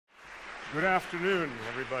Good afternoon,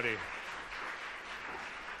 everybody.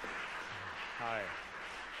 Hi.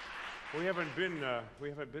 We haven't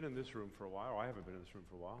been in this room for a while. I haven't been in this room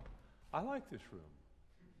for a while. I like this room.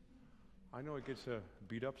 I know it gets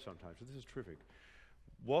beat up sometimes, but this is terrific.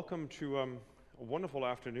 Welcome to a wonderful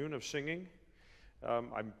afternoon of singing.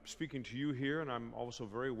 I'm speaking to you here, and I'm also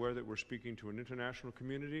very aware that we're speaking to an international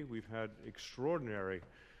community. We've had extraordinary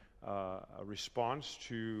a response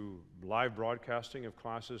to live broadcasting of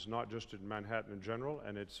classes, not just in Manhattan in general,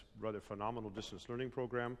 and its rather phenomenal distance learning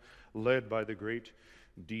program led by the great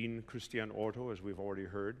Dean Christiane Orto, as we've already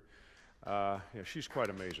heard. She's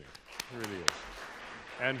quite amazing, really is.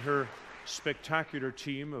 And her spectacular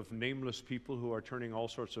team of nameless people who are turning all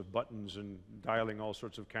sorts of buttons and dialing all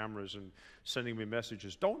sorts of cameras and sending me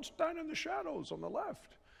messages, don't stand in the shadows on the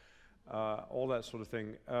left. All that sort of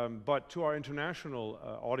thing. But to our international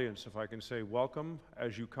audience, if I can say welcome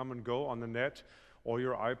as you come and go on the net or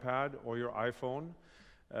your iPad or your iPhone.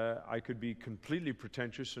 I could be completely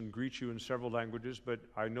pretentious and greet you in several languages, but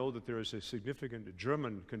I know that there is a significant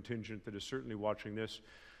German contingent that is certainly watching this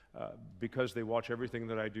because they watch everything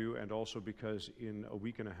that I do, and also because in a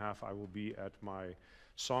week and a half I will be at my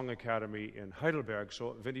Song Academy in Heidelberg.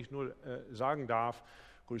 So, wenn ich nur sagen darf,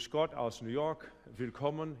 Grüß Gott aus New York,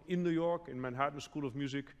 willkommen in New York, in Manhattan School of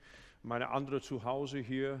Music, meine andere Zuhause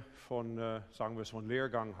hier von, sagen wir es, von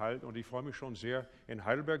Lehrgang halt. Und ich freue mich schon sehr, in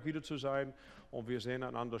Heidelberg wieder zu sein. Und wir sehen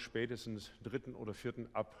einander spätestens 3. oder 4.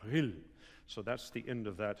 April. So that's the end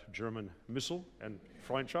of that German missile and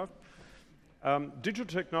Freundschaft. Digital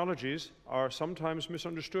technologies are sometimes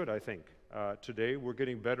misunderstood, I think. Today, we're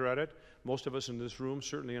getting better at it. Most of us in this room,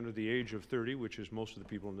 certainly under the age of 30, which is most of the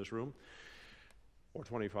people in this room, or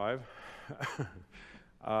 25,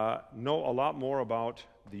 know a lot more about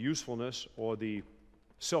the usefulness or the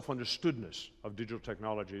self-understoodness of digital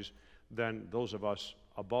technologies than those of us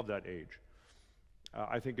above that age.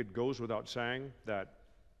 I think it goes without saying that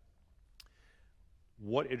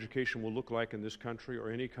what education will look like in this country or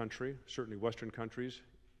any country, certainly Western countries,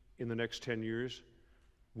 in the next 10 years,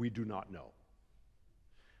 we do not know.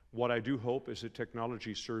 What I do hope is that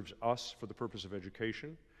technology serves us for the purpose of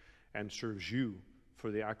education and serves you for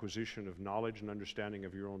the acquisition of knowledge and understanding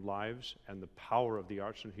of your own lives and the power of the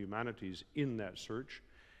arts and humanities in that search,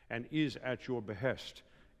 and is at your behest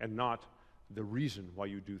and not the reason why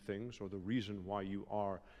you do things or the reason why you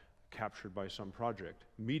are captured by some project.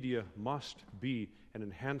 Media must be an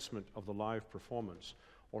enhancement of the live performance,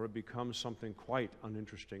 or it becomes something quite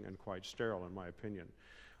uninteresting and quite sterile, in my opinion.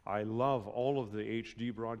 I love all of the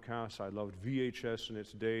HD broadcasts. I loved VHS in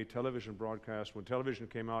its day, television broadcasts. When television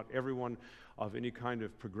came out, everyone of any kind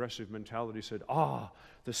of progressive mentality said,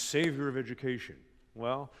 the savior of education.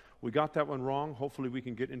 Well, we got that one wrong. Hopefully we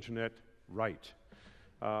can get internet right.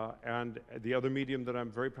 And the other medium that I'm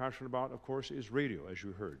very passionate about, of course, is radio, as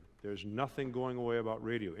you heard. There's nothing going away about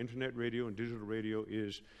radio. Internet radio and digital radio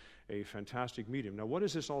is a fantastic medium. Now, what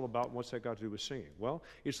is this all about? What's that got to do with singing? Well,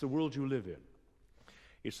 it's the world you live in.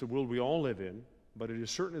 It's the world we all live in, but it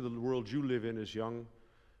is certainly the world you live in as young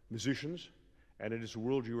musicians, and it is the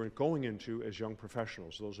world you are going into as young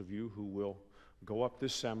professionals, those of you who will go up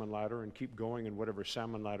this salmon ladder and keep going in whatever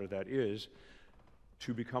salmon ladder that is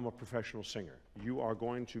to become a professional singer. You are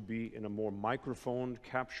going to be in a more microphoned,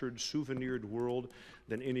 captured, souvenired world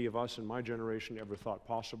than any of us in my generation ever thought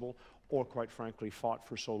possible, or quite frankly fought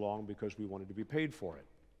for so long because we wanted to be paid for it.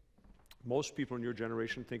 Most people in your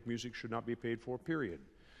generation think music should not be paid for, period.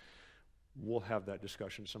 We'll have that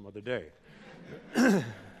discussion some other day.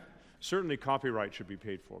 Certainly copyright should be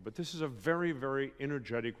paid for, but this is a very, very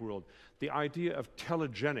energetic world. The idea of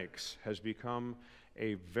telegenics has become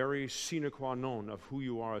a very sine qua non of who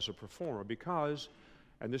you are as a performer because,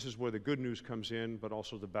 and this is where the good news comes in, but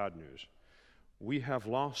also the bad news, we have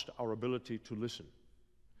lost our ability to listen.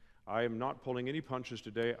 I am not pulling any punches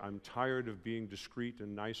today. I'm tired of being discreet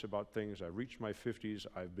and nice about things. I've reached my 50s.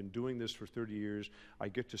 I've been doing this for 30 years. I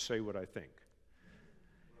get to say what I think.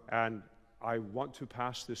 And I want to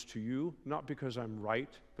pass this to you, not because I'm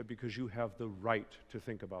right, but because you have the right to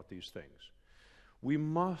think about these things. We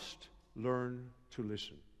must learn to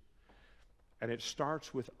listen. And it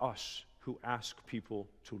starts with us who ask people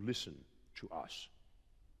to listen to us.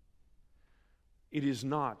 It is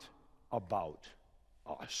not about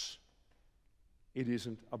us. It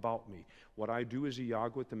isn't about me. What I do as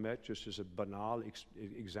Iago at the Met, just as a banal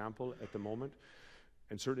example at the moment,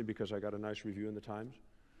 and certainly because I got a nice review in the Times.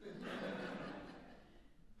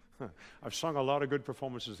 I've sung a lot of good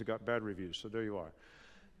performances that got bad reviews, so there you are.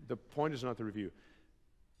 The point is not the review.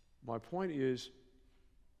 My point is,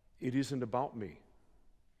 it isn't about me.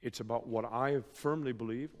 It's about what I firmly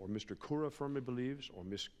believe, or Mr. Kura firmly believes, or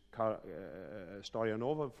Ms.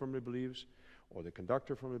 Stoyanova firmly believes, or the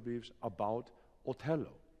conductor firmly believes about Otello.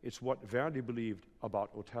 It's what Verdi believed about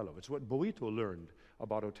Otello. It's what Boito learned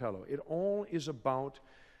about Otello. It all is about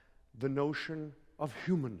the notion of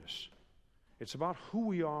humanness. It's about who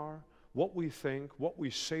we are, what we think, what we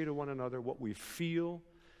say to one another, what we feel.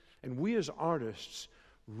 And we as artists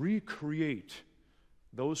recreate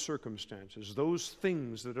those circumstances, those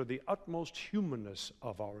things that are the utmost humanness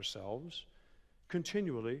of ourselves,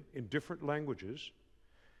 continually in different languages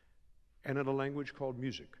and in a language called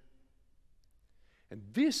music. And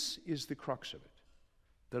this is the crux of it,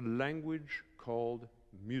 the language called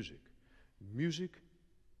music. Music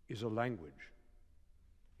is a language.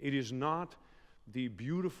 It is not the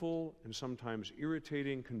beautiful and sometimes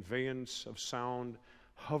irritating conveyance of sound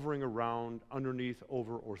hovering around, underneath,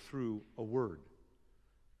 over, or through a word.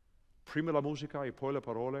 Prima la musica e poi le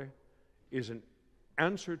parole is an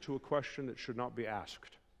answer to a question that should not be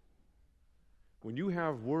asked. When you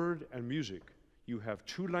have word and music, you have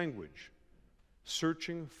two language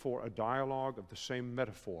searching for a dialogue of the same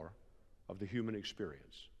metaphor of the human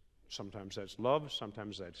experience. Sometimes that's love,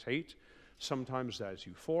 sometimes that's hate, sometimes that's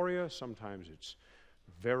euphoria, sometimes it's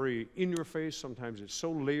very in your face, sometimes it's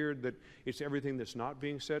so layered that it's everything that's not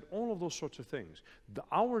being said, all of those sorts of things.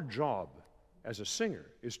 Our job as a singer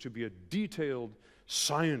is to be a detailed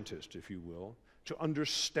scientist, if you will, to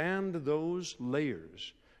understand those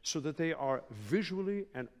layers so that they are visually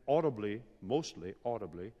and audibly, mostly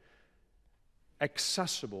audibly,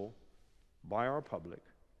 accessible by our public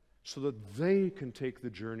so that they can take the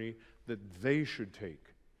journey that they should take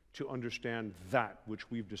to understand that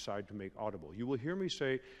which we've decided to make audible. You will hear me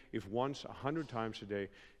say, if once, 100 times a day,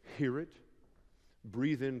 hear it,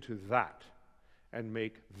 breathe into that, and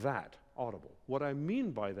make that audible. What I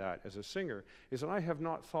mean by that as a singer is that I have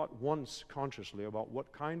not thought once consciously about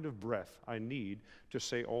what kind of breath I need to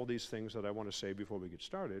say all these things that I want to say before we get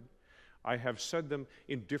started. I have said them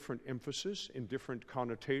in different emphasis, in different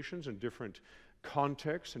connotations, in different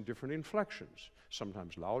contexts, and different inflections.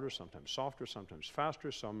 Sometimes louder, sometimes softer, sometimes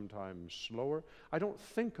faster, sometimes slower. I don't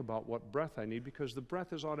think about what breath I need because the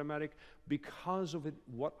breath is automatic because of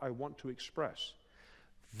what I want to express.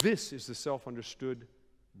 This is the self-understood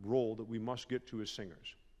role that we must get to as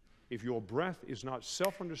singers. If your breath is not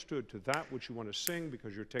self-understood to that which you want to sing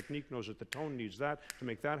because your technique knows that the tone needs that to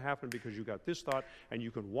make that happen because you got this thought and you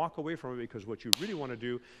can walk away from it because what you really want to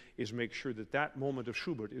do is make sure that that moment of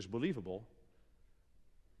Schubert is believable,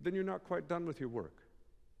 then you're not quite done with your work.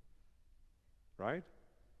 Right?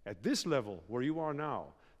 At this level where you are now,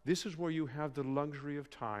 this is where you have the luxury of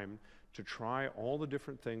time to try all the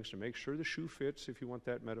different things to make sure the shoe fits, if you want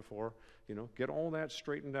that metaphor, get all that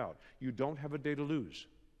straightened out. You don't have a day to lose.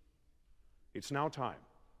 It's now time.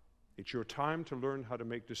 It's your time to learn how to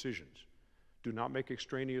make decisions. Do not make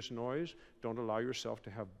extraneous noise. Don't allow yourself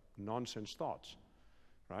to have nonsense thoughts,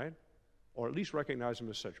 right? Or at least recognize them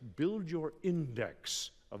as such. Build your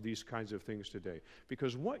index of these kinds of things today.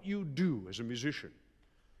 Because what you do as a musician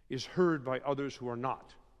is heard by others who are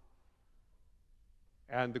not.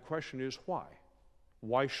 And the question is why?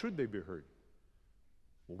 Why should they be heard?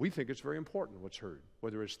 Well, we think it's very important what's heard,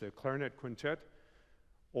 whether it's the clarinet quintet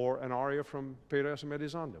or an aria from Perez and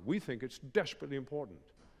Melisande. We think it's desperately important.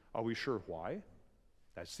 Are we sure why?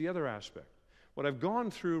 That's the other aspect. What I've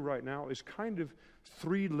gone through right now is kind of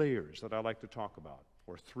three layers that I like to talk about,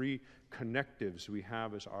 or three connectives we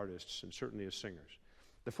have as artists and certainly as singers.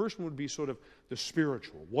 The first one would be sort of the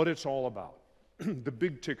spiritual, what it's all about. The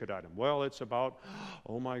big ticket item. Well, it's about,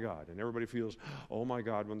 oh my God, and everybody feels, oh my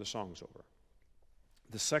God, when the song's over.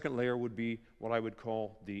 The second layer would be what I would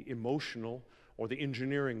call the emotional or the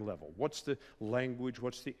engineering level. What's the language?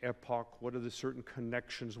 What's the epoch? What are the certain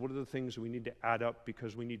connections? What are the things we need to add up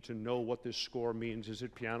because we need to know what this score means? Is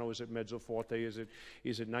it piano? Is it mezzo forte? Is it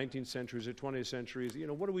 19th century? Is it 20th century?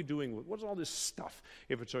 What are we doing with? What's all this stuff?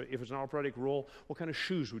 If it's an operatic role, what kind of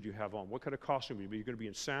shoes would you have on? What kind of costume would you be? You're going to be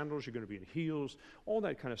in sandals? You're going to be in heels? All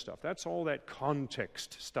that kind of stuff. That's all that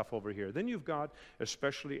context stuff over here. Then you've got,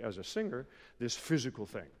 especially as a singer, this physical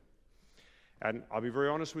thing. And I'll be very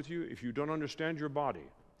honest with you, if you don't understand your body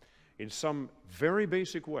in some very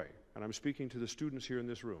basic way, and I'm speaking to the students here in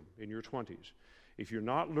this room, in your 20s, if you're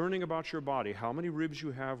not learning about your body, how many ribs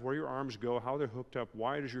you have, where your arms go, how they're hooked up,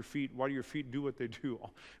 why do your feet do what they do,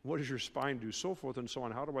 what does your spine do, so forth and so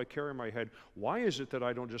on, how do I carry my head, why is it that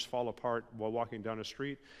I don't just fall apart while walking down a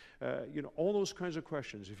street, all those kinds of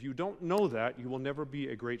questions. If you don't know that, you will never be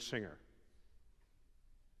a great singer.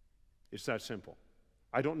 It's that simple.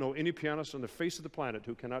 I don't know any pianist on the face of the planet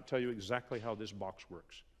who cannot tell you exactly how this box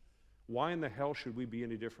works. Why in the hell should we be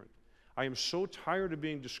any different? I am so tired of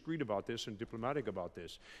being discreet about this and diplomatic about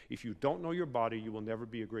this. If you don't know your body, you will never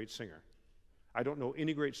be a great singer. I don't know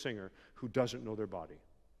any great singer who doesn't know their body.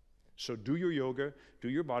 So do your yoga, do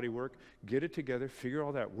your body work, get it together, figure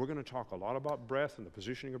all that. We're going to talk a lot about breath and the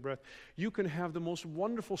positioning of breath. You can have the most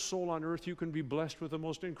wonderful soul on earth. You can be blessed with the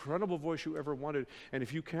most incredible voice you ever wanted. And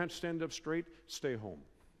if you can't stand up straight, stay home.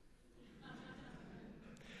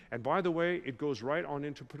 And by the way, it goes right on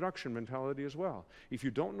into production mentality as well. If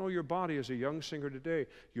you don't know your body as a young singer today,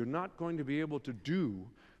 you're not going to be able to do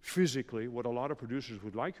physically what a lot of producers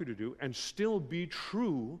would like you to do and still be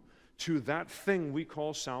true to that thing we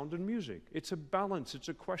call sound and music. It's a balance. It's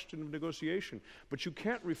a question of negotiation. But you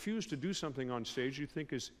can't refuse to do something on stage you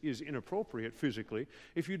think is inappropriate physically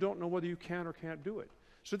if you don't know whether you can or can't do it.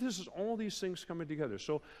 So this is all these things coming together.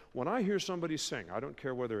 So when I hear somebody sing, I don't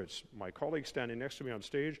care whether it's my colleague standing next to me on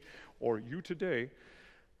stage or you today,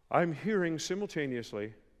 I'm hearing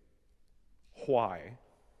simultaneously why,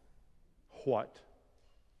 what,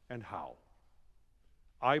 and how.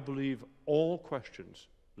 I believe all questions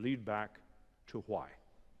lead back to why.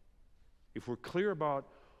 If we're clear about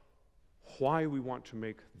why we want to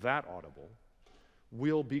make that audible,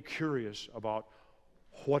 we'll be curious about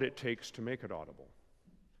what it takes to make it audible.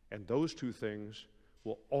 And those two things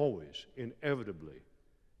will always, inevitably,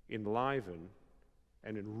 enliven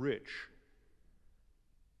and enrich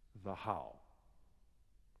the how.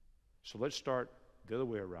 So let's start the other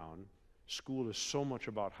way around. School is so much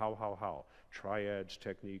about how. Triads,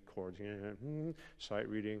 technique, chords, sight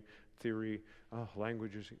reading, theory,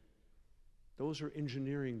 languages. Those are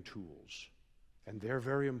engineering tools, and they're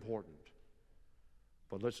very important.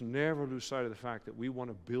 But let's never lose sight of the fact that we want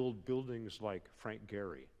to build buildings like Frank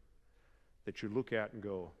Gehry, that you look at and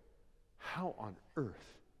go, how on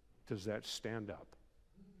earth does that stand up?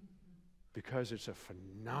 Because it's a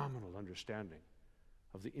phenomenal understanding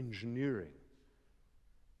of the engineering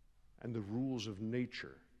and the rules of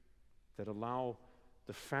nature that allow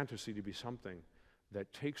the fantasy to be something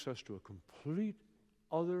that takes us to a complete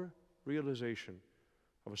other realization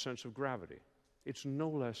of a sense of gravity. It's no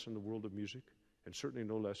less in the world of music, and certainly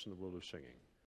no less in the world of singing.